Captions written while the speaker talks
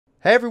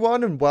Hey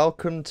everyone, and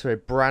welcome to a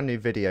brand new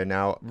video.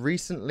 Now,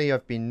 recently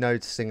I've been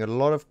noticing a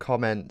lot of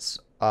comments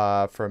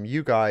from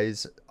you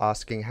guys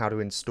asking how to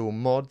install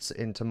mods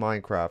into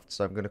Minecraft.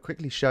 So I'm going to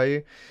quickly show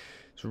you.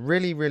 It's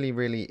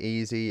really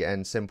easy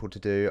and simple to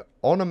do.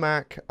 On a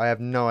Mac, I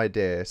have no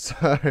idea,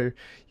 so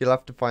you'll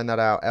have to find that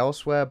out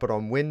elsewhere. But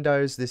on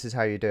Windows, this is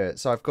how you do it.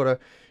 So I've got a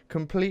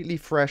completely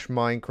fresh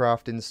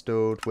Minecraft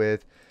installed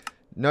with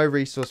no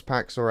resource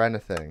packs or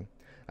anything.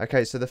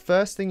 Okay, so the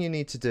first thing you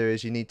need to do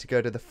is you need to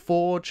go to the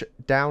Forge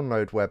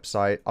download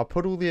website. I'll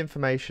put all the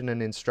information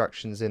and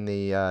instructions in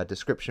the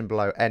description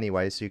below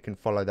anyway, so you can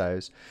follow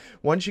those.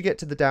 Once you get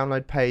to the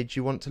download page,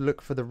 you want to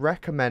look for the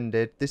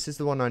recommended. This is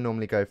the one I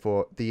normally go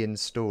for, the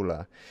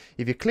installer.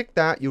 If you click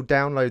that, you'll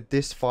download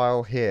this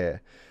file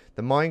here,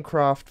 the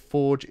Minecraft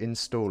Forge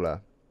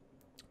installer.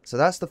 So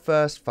that's the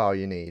first file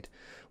you need.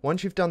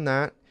 Once you've done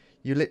that,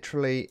 you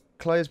literally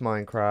close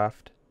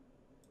Minecraft,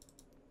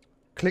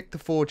 click the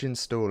Forge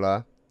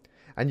installer,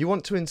 and you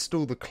want to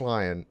install the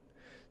client.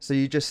 So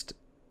you just,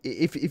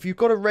 if you've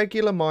got a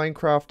regular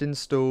Minecraft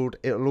installed,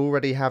 it'll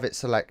already have it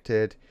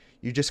selected.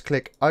 You just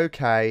click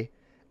OK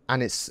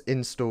and it's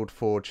installed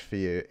Forge for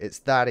you. It's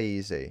that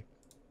easy.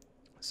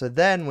 So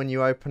then when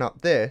you open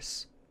up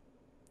this,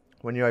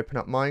 when you open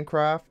up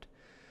Minecraft,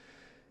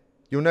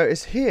 you'll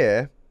notice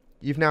here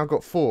you've now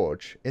got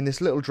Forge in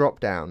this little drop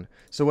down.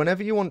 So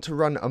whenever you want to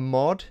run a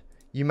mod,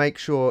 you make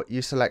sure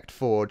you select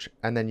Forge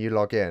and then you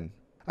log in.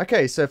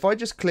 Okay, so if I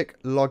just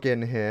click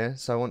login here,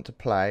 so I want to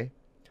play.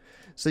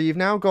 So you've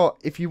now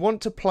got, if you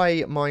want to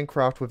play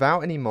Minecraft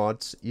without any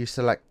mods, you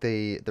select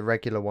the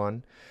regular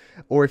one.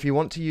 Or if you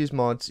want to use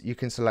mods, you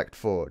can select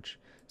Forge.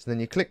 So then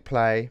you click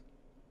play.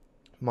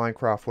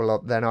 Minecraft will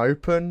then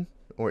open,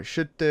 or it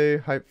should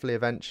do, hopefully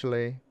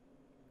eventually.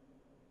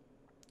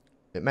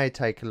 It may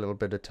take a little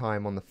bit of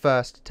time on the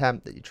first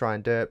attempt that you try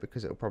and do it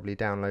because it will probably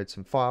download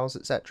some files,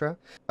 etc.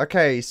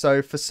 Okay,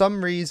 so for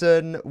some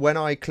reason, when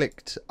I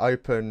clicked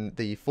open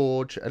the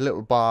Forge, a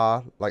little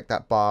bar, like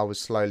that bar was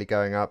slowly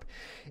going up.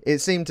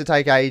 It seemed to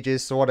take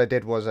ages, so what I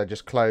did was I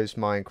just closed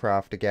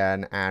Minecraft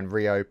again and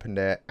reopened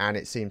it, and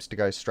it seems to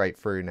go straight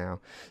through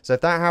now. So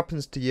if that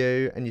happens to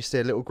you and you see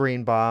a little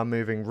green bar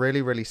moving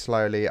really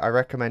slowly, I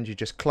recommend you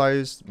just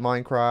close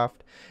Minecraft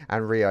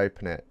and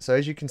reopen it. So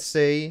as you can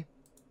see,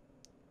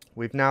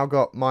 we've now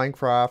got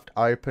Minecraft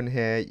open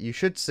here. You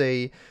should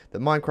see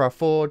that Minecraft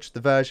Forge, the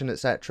version,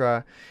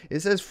 etc. It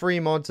says free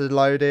mods are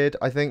loaded.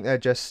 I think they're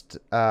just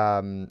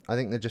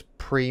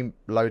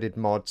pre-loaded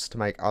mods to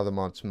make other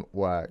mods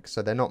work.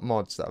 So they're not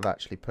mods that I've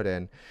actually put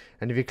in.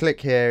 And if you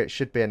click here, it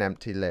should be an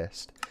empty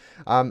list.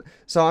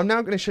 So I'm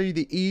now going to show you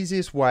the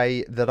easiest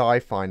way that I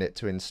find it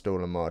to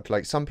install a mod.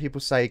 Like some people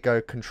say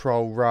go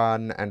control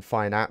run and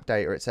find app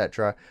data,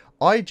 etc.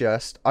 I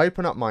just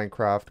open up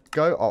Minecraft,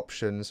 go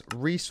options,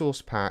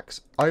 resource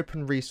packs,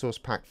 open resource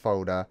pack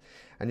folder,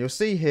 and you'll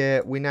see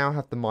here we now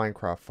have the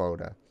Minecraft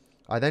folder.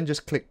 I then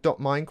just click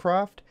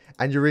 .minecraft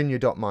and you're in your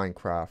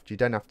 .minecraft. You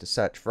don't have to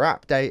search for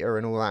app data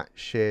and all that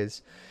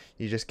shiz.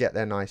 You just get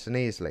there nice and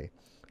easily.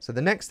 So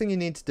the next thing you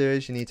need to do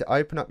is you need to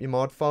open up your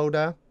mod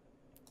folder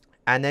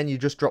and then you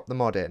just drop the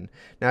mod in.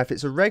 Now if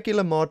it's a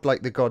regular mod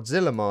like the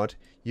Godzilla mod,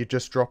 you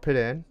just drop it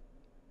in.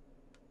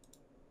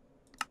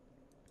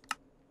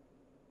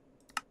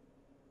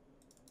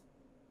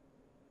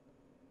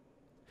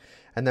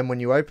 And then when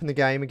you open the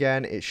game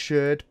again, it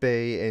should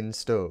be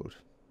installed.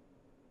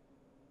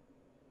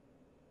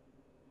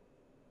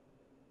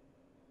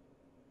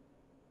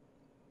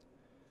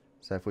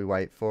 So if we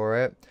wait for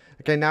it.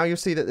 Okay, now you'll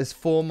see that there's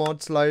 4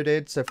 mods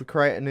loaded. So if we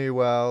create a new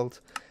world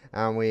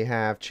and we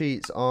have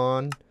cheats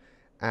on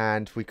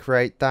and we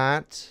create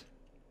that.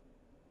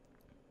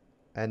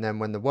 And then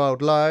when the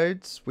world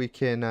loads, we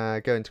can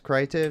go into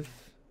creative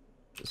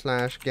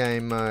 /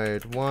 game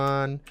mode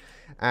 1.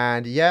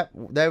 And yep,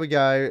 there we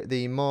go.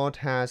 The mod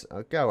has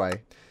go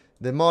away.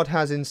 The mod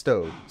has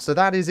installed. So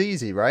that is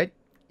easy, right?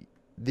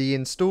 The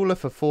installer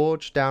for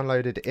Forge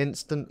downloaded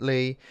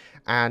instantly,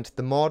 and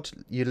the mod,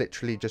 you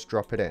literally just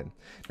drop it in.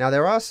 Now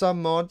there are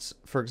some mods,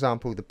 for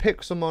example the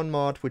Pixelmon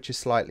mod, which is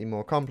slightly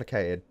more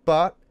complicated,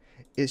 but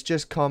it's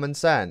just common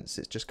sense.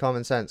 It's just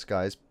common sense,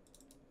 guys.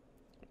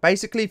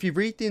 Basically, if you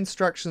read the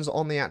instructions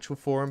on the actual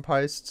forum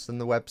posts and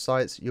the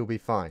websites, you'll be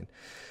fine.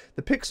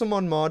 The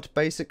Pixelmon mod,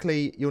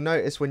 basically, you'll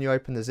notice when you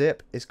open the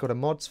zip, it's got a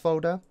mods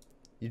folder.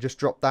 You just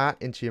drop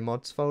that into your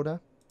mods folder.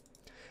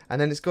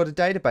 And then it's got a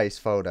database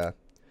folder.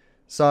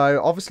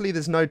 So, obviously,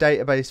 there's no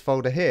database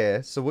folder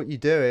here. So, what you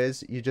do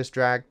is, you just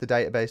drag the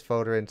database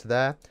folder into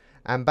there.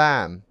 And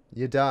bam,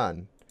 you're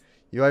done.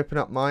 You open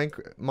up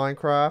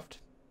Minecraft.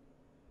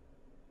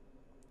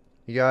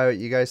 You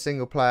go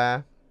single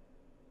player.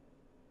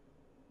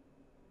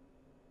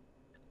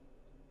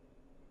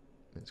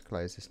 Let's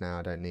close this now,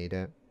 I don't need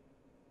it.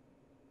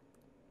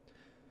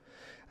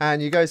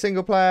 And you go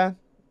single player,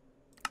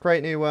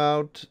 create new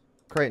world,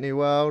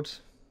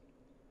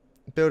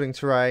 building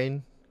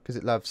terrain, because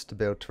it loves to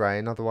build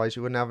terrain, otherwise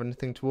you wouldn't have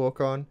anything to walk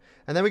on.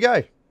 And there we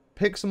go.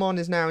 Pixelmon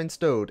is now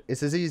installed.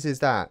 It's as easy as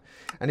that.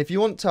 And if you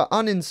want to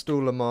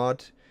uninstall a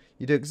mod,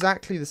 You do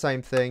exactly the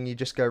same thing. You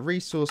just go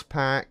resource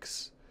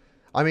packs.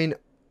 I mean,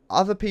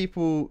 other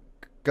people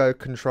go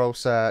control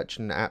search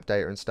and app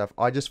data and stuff.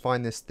 I just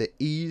find this the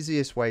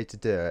easiest way to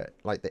do it,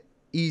 like the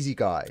easy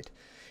guide.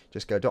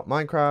 Just go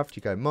 .minecraft,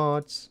 you go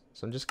mods.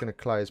 So I'm just going to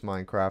close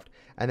Minecraft,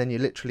 and then you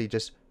literally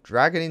just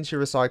drag it into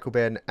your recycle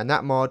bin, and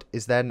that mod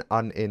is then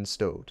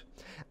uninstalled.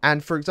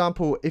 And for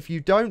example, if you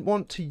don't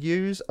want to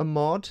use a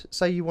mod,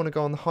 say you want to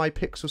go on the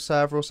Hypixel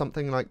server or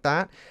something like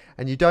that,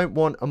 and you don't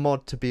want a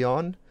mod to be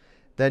on,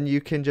 then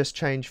you can just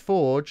change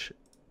Forge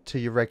to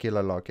your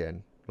regular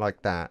login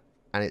like that.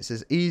 And it's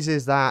as easy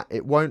as that.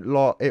 It won't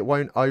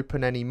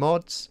open any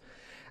mods.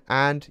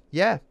 And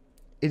yeah,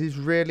 it is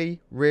really,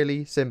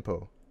 really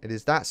simple. It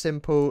is that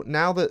simple.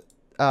 Now that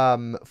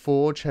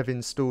Forge have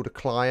installed a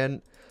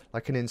client,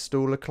 like an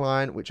installer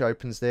client, which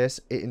opens this,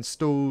 it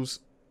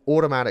installs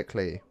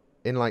automatically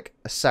in like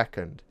a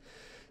second.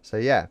 So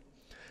yeah,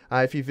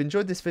 if you've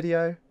enjoyed this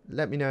video,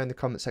 let me know in the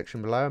comment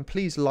section below, and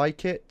please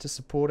like it to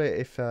support it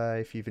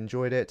if you've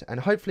enjoyed it, and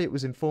hopefully it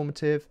was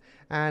informative.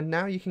 And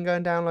now you can go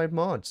and download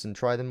mods and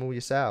try them all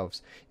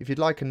yourselves. If you'd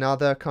like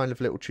another kind of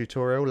little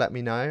tutorial, let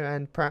me know,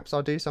 and perhaps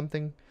I'll do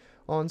something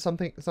on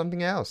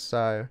something else.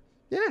 So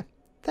yeah,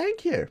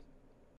 thank you.